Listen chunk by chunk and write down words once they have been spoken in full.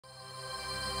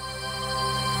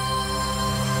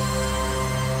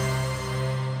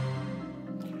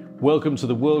Welcome to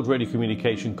the World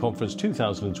Radiocommunication Conference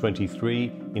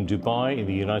 2023 in Dubai in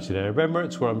the United Arab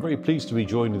Emirates, where I'm very pleased to be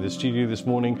joined in the studio this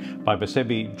morning by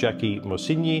Basebi Jacqui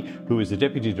Mosinyi, who is the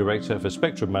Deputy Director for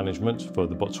Spectrum Management for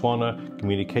the Botswana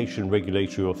Communication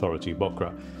Regulatory Authority,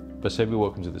 BOCRA. Basebi,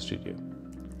 welcome to the studio.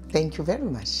 Thank you very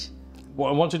much. Well,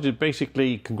 I wanted to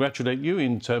basically congratulate you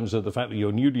in terms of the fact that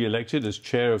you're newly elected as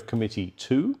Chair of Committee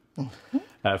 2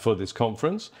 for this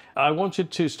conference. I wanted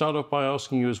to start off by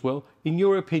asking you as well, in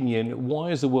your opinion, why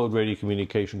is the World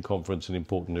Radiocommunication Conference an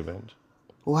important event?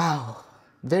 Wow,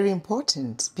 very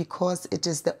important, because it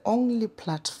is the only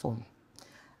platform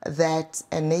that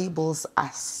enables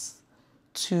us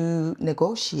to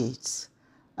negotiate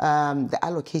the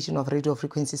allocation of radio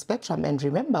frequency spectrum. And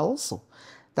remember also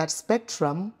that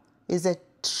spectrum is $1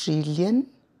 trillion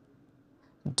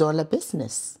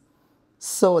business.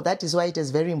 So that is why it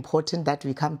is very important that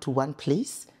we come to one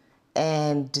place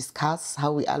and discuss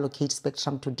how we allocate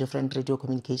spectrum to different radio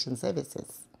communication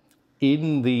services.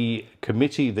 In the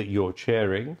committee that you're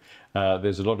chairing,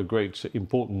 there's a lot of great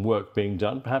important work being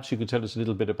done. Perhaps you could tell us a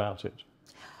little bit about it.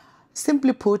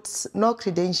 Simply put, no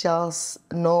credentials,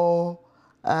 no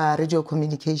World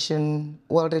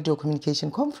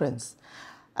Radiocommunication Conference.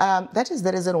 That is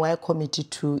the reason why Committee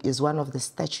 2 is one of the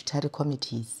statutory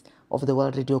committees of the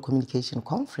World Radiocommunication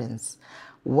Conference.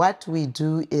 What we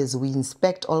do is we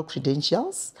inspect all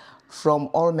credentials from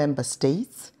all member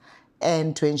states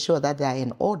and to ensure that they are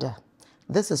in order.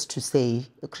 This is to say,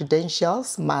 the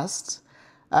credentials must,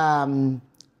 in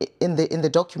the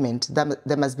document,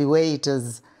 there must be where it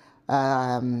is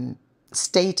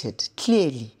stated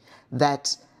clearly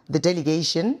that the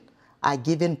delegation are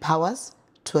given powers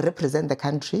to represent the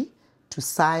country, to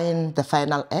sign the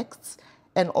final acts,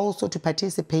 and also to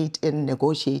participate in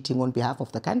negotiating on behalf of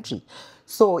the country.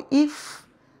 So if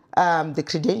the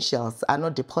credentials are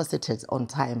not deposited on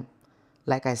time,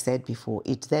 like I said before,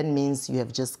 it then means you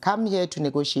have just come here to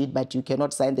negotiate, but you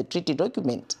cannot sign the treaty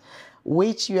document,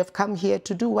 which you have come here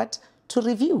to do what? To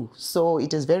review. So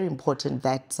it is very important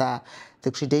that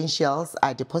the credentials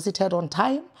are deposited on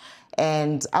time,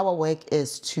 and our work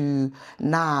is to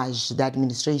nudge the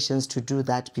administrations to do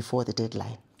that before the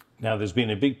deadline. Now, there's been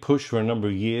a big push for a number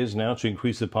of years now to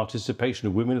increase the participation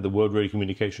of women at the World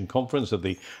Radiocommunication Conference. At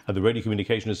the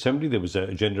Radiocommunication Assembly, there was a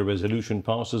agenda resolution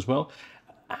passed as well.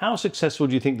 How successful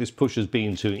do you think this push has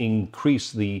been to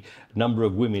increase the number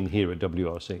of women here at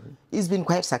WRC? It's been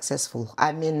quite successful.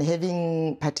 I mean,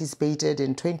 having participated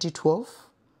in 2012,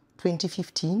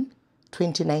 2015,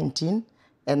 2019,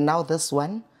 and now this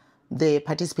one, the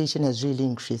participation has really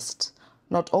increased.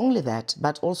 Not only that,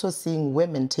 but also seeing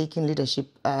women taking leadership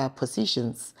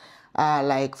positions,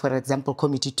 like, for example,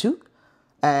 Committee 2,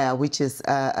 which is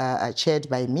chaired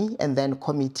by me, and then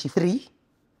Committee 3,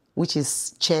 which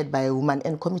is chaired by a woman,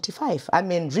 and Committee 5. I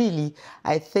mean, really,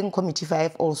 I think Committee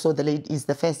 5 also is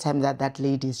the first time that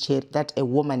lady is chaired, that a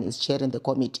woman is chairing the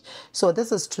committee. So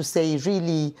this is to say,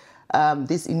 really,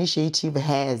 this initiative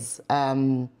has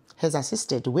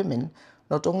assisted women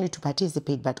not only to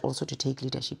participate, but also to take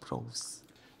leadership roles.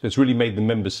 So it's really made the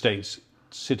member states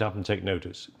sit up and take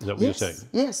notice. Is that what you're saying?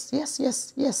 Yes.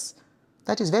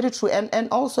 That is very true. And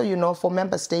also, you know, for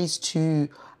member states to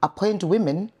appoint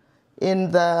women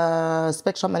in the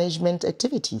spectrum management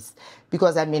activities.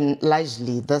 Because, I mean,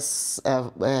 largely this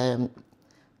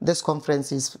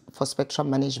conference is for spectrum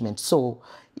management. So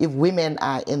if women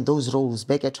are in those roles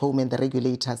back at home and the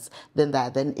regulators, then they are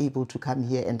then able to come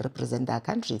here and represent their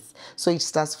countries. So it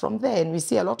starts from there. And we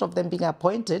see a lot of them being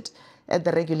appointed at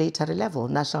the regulatory level,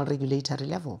 national regulatory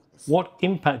level. What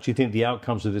impact do you think the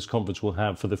outcomes of this conference will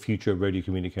have for the future of radio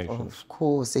communications? Of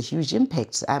course, a huge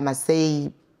impact. I must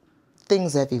say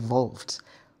things have evolved.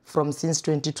 From since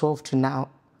 2012 to now,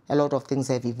 a lot of things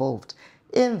have evolved.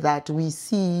 In that we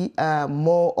see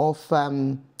more of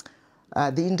the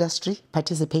industry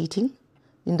participating.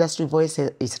 Industry voice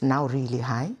is now really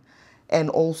high. And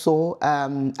also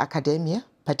academia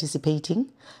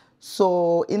participating.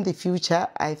 So in the future,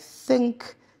 I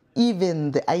think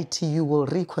even the ITU will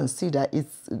reconsider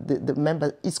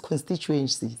its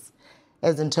constituencies,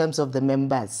 as in terms of the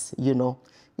members, you know.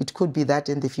 It could be that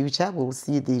in the future we'll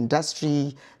see the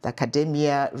industry, the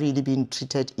academia really being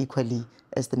treated equally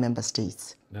as the member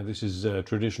states. Now, this is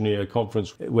traditionally a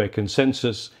conference where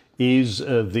consensus is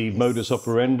the modus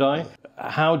operandi.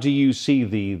 How do you see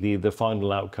the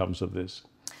final outcomes of this?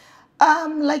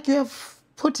 Like you have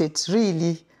put it,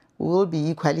 really, we will be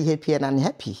equally happy and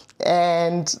unhappy.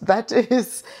 And that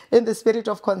is in the spirit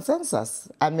of consensus.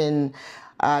 I mean,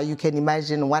 you can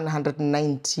imagine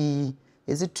 190,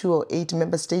 is it 2 or 8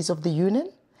 member states of the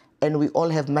Union? And we all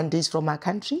have mandates from our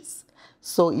countries.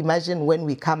 So imagine when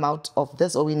we come out of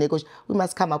this or we negotiate, we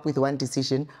must come up with one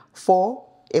decision for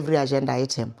every agenda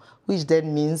item, which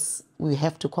then means we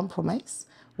have to compromise.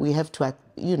 We have to,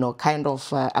 kind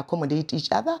of accommodate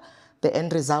each other. The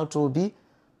end result will be,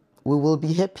 we will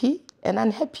be happy and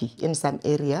unhappy in some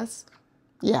areas.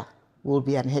 Yeah, we'll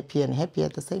be unhappy and happy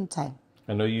at the same time.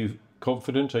 And are you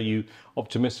confident? Are you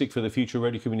optimistic for the future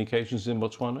radio communications in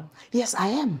Botswana? Yes, I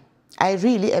am. I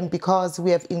really am, because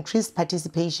we have increased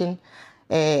participation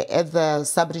at the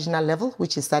sub-regional level,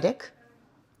 which is SADC,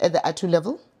 at the ATU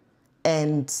level,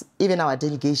 and even our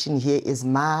delegation here is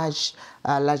much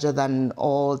larger than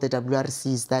all the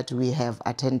WRCs that we have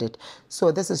attended.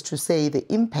 So this is to say the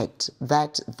impact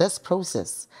that this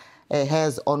process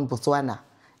has on Botswana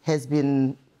has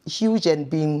been huge and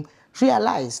being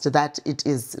realized that it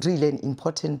is really an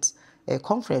important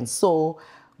conference. So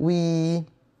we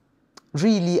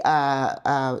really are,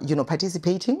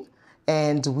 participating,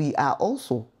 and we are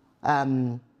also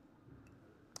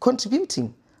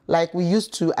contributing. Like we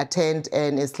used to attend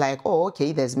and it's like, oh,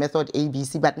 okay, there's method A, B,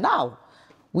 C, but now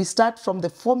we start from the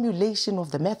formulation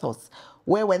of the methods,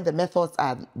 where when the methods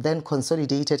are then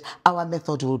consolidated, our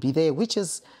method will be there, which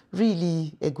is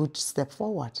really a good step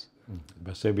forward.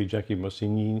 Basebi Jacqui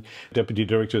Mosinyi, Deputy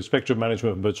Director of Spectrum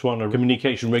Management of Botswana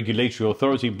Communication Regulatory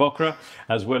Authority, BOCRA,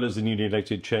 as well as the newly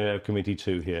elected Chair of Committee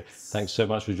 2 here. Thanks so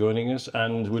much for joining us,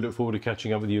 and we look forward to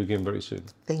catching up with you again very soon.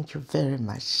 Thank you very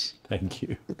much. Thank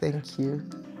you. Thank you.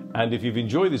 And if you've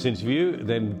enjoyed this interview,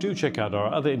 then do check out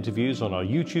our other interviews on our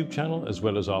YouTube channel, as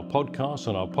well as our podcasts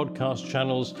on our podcast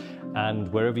channels,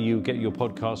 and wherever you get your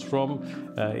podcasts from.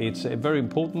 It's very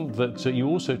important that you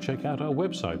also check out our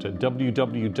website at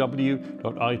www.itu.int.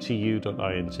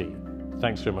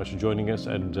 Thanks very much for joining us,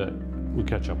 and we'll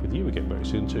catch up with you again very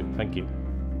soon too. Thank you.